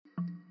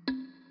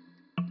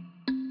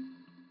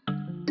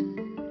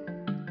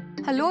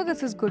Hello,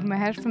 this is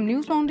Gurmeher from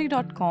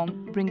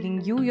newslaundry.com,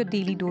 bringing you your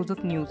daily dose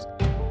of news.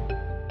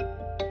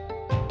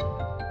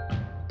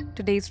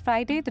 Today is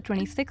Friday, the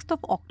 26th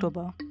of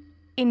October.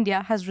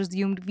 India has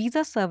resumed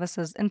visa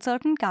services in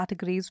certain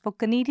categories for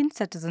Canadian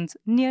citizens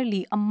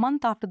nearly a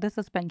month after the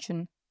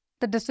suspension.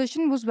 The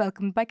decision was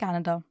welcomed by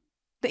Canada.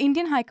 The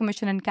Indian High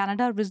Commission in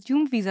Canada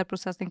resumed visa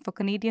processing for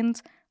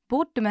Canadians,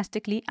 both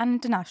domestically and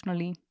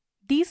internationally.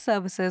 These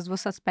services were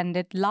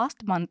suspended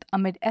last month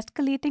amid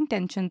escalating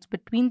tensions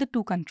between the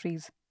two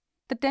countries.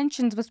 The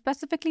tensions were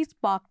specifically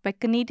sparked by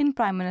Canadian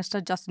Prime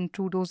Minister Justin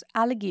Trudeau's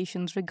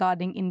allegations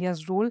regarding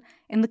India's role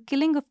in the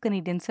killing of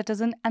Canadian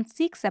citizen and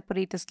Sikh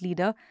separatist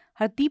leader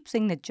Hardeep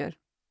Singh Nijjar.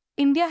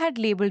 India had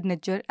labelled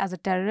Nijjar as a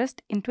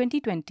terrorist in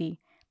 2020,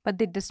 but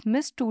they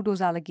dismissed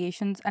Trudeau's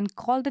allegations and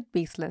called it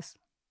baseless.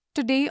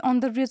 Today,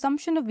 on the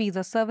resumption of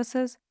visa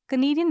services,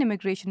 Canadian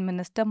Immigration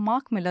Minister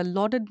Mark Miller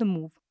lauded the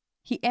move.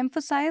 He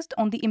emphasized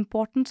on the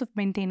importance of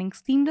maintaining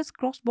seamless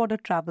cross-border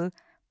travel,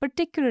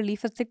 particularly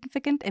for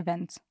significant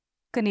events.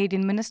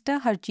 Canadian Minister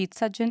Harjit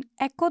Sajjan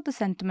echoed the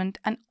sentiment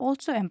and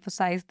also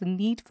emphasized the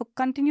need for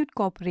continued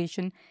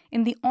cooperation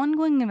in the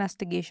ongoing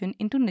investigation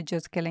into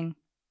Nijjar's killing.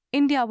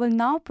 India will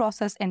now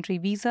process entry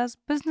visas,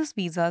 business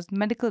visas,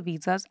 medical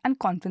visas, and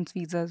conference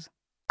visas.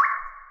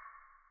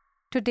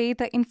 Today,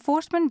 the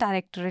Enforcement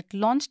Directorate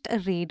launched a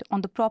raid on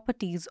the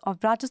properties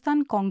of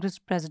Rajasthan Congress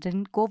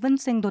President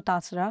Govind Singh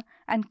Dotasra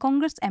and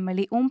Congress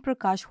MLA Om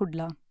Prakash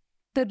Hudla.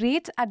 The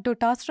raids at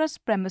Dotasra's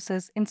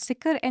premises in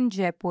Sikar and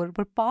Jaipur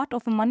were part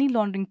of a money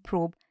laundering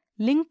probe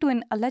linked to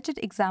an alleged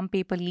exam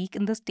paper leak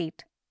in the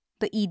state.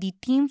 The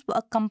ED teams were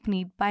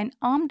accompanied by an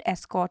armed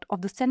escort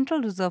of the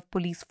Central Reserve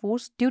Police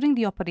Force during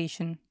the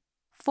operation.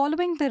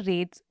 Following the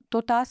raids,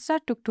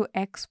 Dotasra took to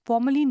X,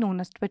 formerly known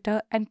as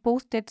Twitter, and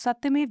posted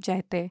Satyamev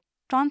Jayate,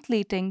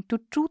 translating to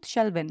Truth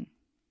Shall Win.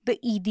 The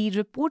ED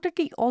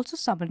reportedly also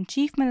summoned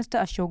Chief Minister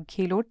Ashok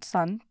Gehlot's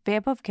son,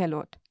 Vaibhav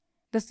Gehlot.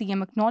 The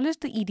CM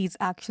acknowledged the ED's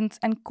actions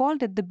and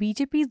called it the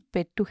BJP's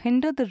bid to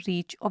hinder the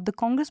reach of the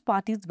Congress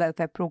Party's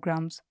welfare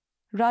programs.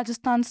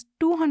 Rajasthan's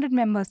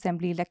 200-member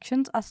assembly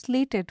elections are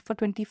slated for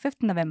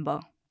 25th November.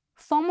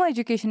 Former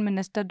Education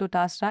Minister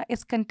Dotasra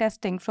is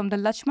contesting from the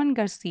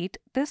Lachmangarh seat,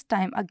 this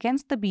time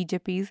against the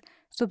BJP's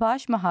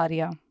Subhash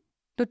Maharia.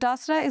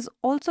 Dotasra is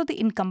also the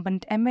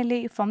incumbent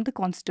MLA from the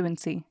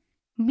constituency.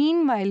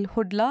 Meanwhile,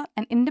 Hudla,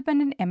 an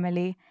independent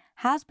MLA,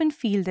 has been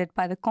fielded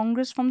by the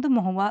Congress from the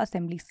Mahua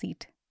Assembly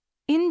seat.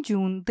 In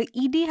June, the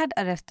ED had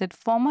arrested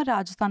former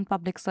Rajasthan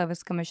Public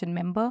Service Commission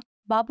member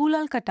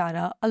Babulal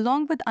Katara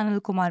along with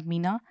Anil Kumar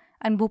Meena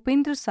and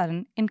Bhupendra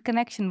Saran in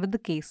connection with the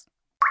case.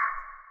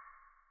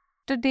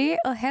 Today,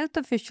 a health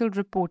official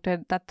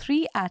reported that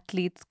 3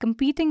 athletes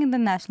competing in the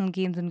National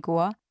Games in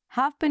Goa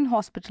have been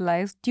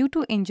hospitalized due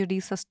to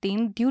injuries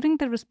sustained during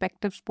their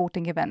respective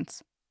sporting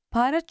events.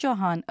 Bharat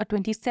Chauhan, a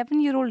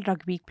 27-year-old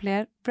rugby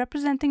player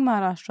representing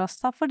Maharashtra,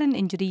 suffered an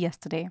injury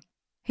yesterday.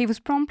 He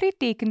was promptly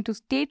taken to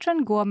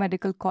state-run Goa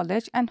Medical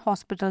College and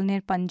Hospital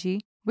near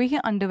Panji, where he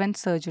underwent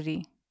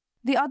surgery.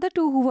 The other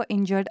 2 who were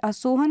injured are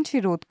Sohan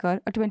Shirodkar,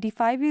 a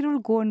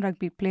 25-year-old Goan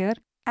rugby player,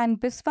 and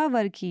Biswa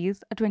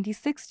Varghese, a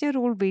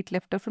 26-year-old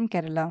weightlifter from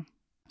Kerala.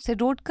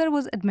 Shirodkar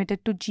was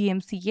admitted to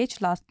GMCH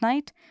last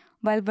night,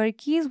 while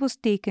Varghese was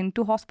taken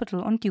to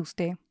hospital on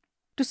Tuesday.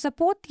 To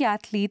support the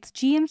athletes,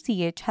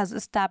 GMCH has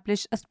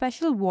established a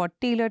special ward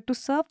tailored to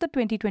serve the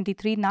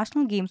 2023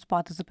 National Games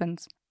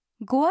participants.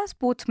 Goa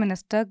Sports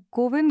Minister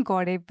Govind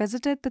Gaude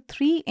visited the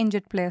 3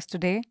 injured players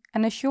today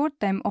and assured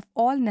them of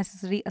all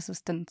necessary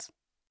assistance.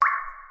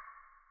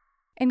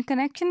 In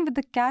connection with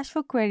the cash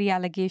for query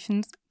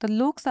allegations, the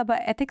Lok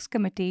Sabha Ethics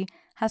Committee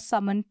has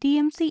summoned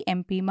TMC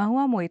MP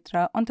Mahua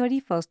Moitra on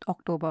 31st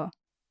October.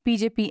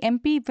 BJP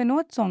MP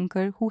Vinod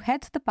Sonkar, who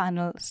heads the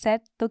panel,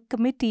 said the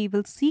committee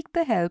will seek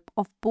the help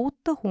of both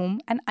the Home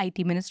and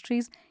IT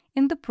ministries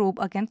in the probe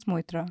against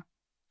Moitra.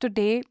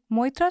 Today,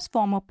 Moitra's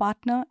former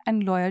partner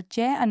and lawyer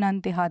Jay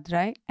Anand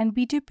Dehadrai and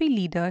BJP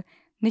leader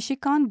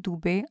Nishikant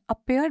Dubey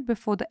appeared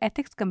before the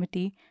Ethics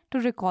Committee to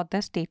record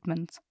their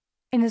statements.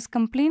 In his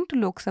complaint to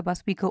Lok Sabha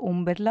Speaker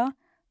Om Birla,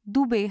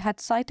 Dubey had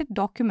cited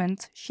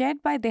documents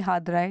shared by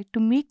Dehadrai to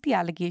make the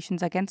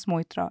allegations against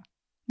Moitra.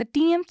 The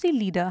TMC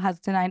leader has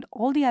denied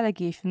all the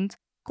allegations,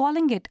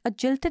 calling it a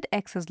jilted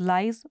ex's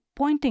lies,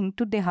 pointing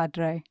to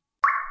Dehadrai.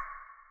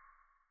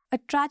 A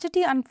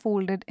tragedy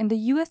unfolded in the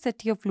US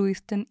city of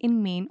Lewiston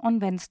in Maine on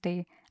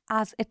Wednesday,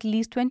 as at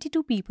least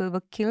 22 people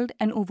were killed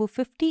and over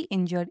 50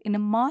 injured in a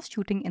mass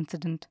shooting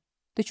incident.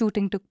 The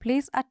shooting took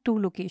place at 2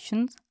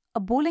 locations, a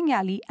bowling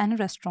alley and a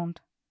restaurant.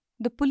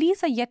 The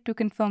police are yet to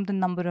confirm the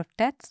number of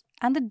deaths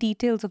and the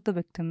details of the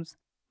victims.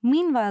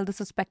 Meanwhile, the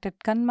suspected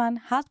gunman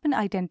has been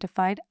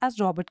identified as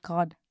Robert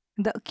Card.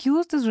 The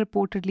accused is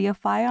reportedly a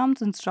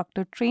firearms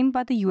instructor trained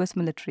by the US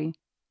military.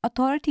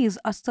 Authorities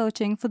are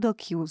searching for the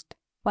accused,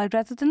 while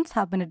residents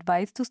have been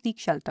advised to seek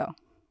shelter.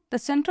 The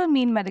Central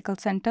Maine Medical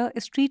Center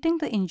is treating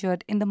the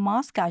injured in the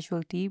mass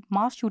casualty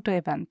mass shooter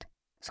event.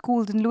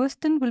 Schools in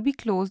Lewiston will be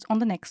closed on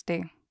the next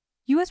day.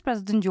 US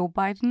President Joe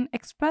Biden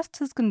expressed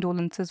his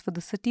condolences for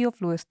the city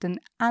of Lewiston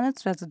and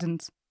its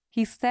residents.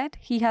 He said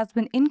he has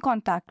been in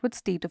contact with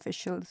state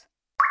officials.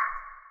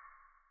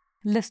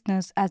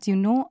 Listeners, as you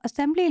know,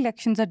 assembly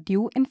elections are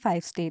due in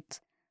 5 states.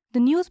 The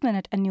News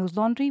Minute and News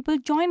Laundry will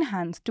join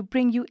hands to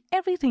bring you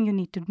everything you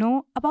need to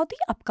know about the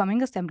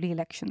upcoming assembly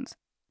elections.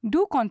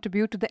 Do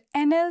contribute to the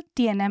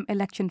NLTNM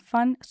Election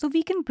Fund so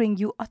we can bring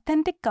you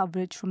authentic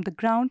coverage from the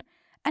ground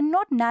and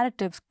not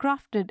narratives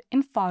crafted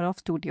in far-off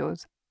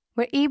studios.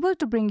 We're able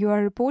to bring you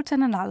our reports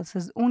and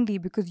analysis only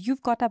because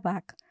you've got our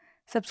back.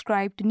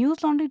 Subscribe to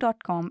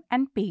newslaundry.com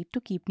and pay to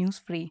keep news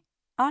free.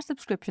 Our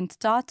subscription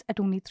starts at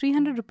only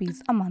 300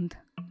 rupees a month.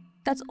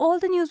 That's all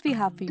the news we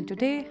have for you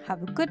today.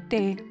 Have a good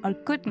day or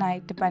good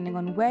night depending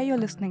on where you're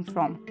listening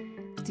from.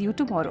 See you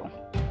tomorrow.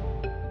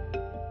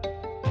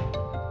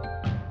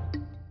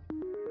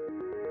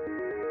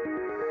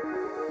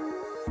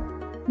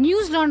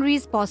 News Laundry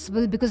is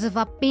possible because of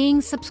our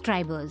paying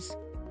subscribers.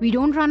 We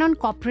don't run on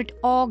corporate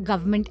or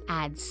government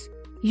ads.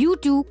 You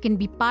too can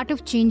be part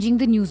of changing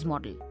the news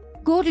model.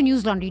 Go to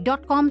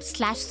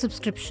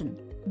newslaundry.com/subscription.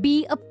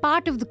 Be a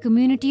part of the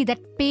community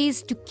that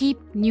pays to keep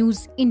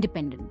news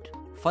independent.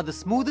 For the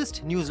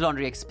smoothest News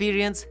Laundry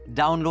experience,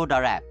 download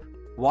our app.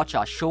 Watch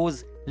our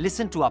shows,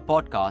 listen to our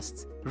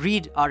podcasts,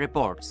 read our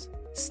reports.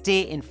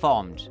 Stay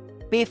informed.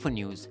 Pay for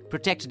news,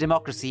 protect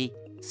democracy,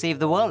 save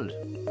the world.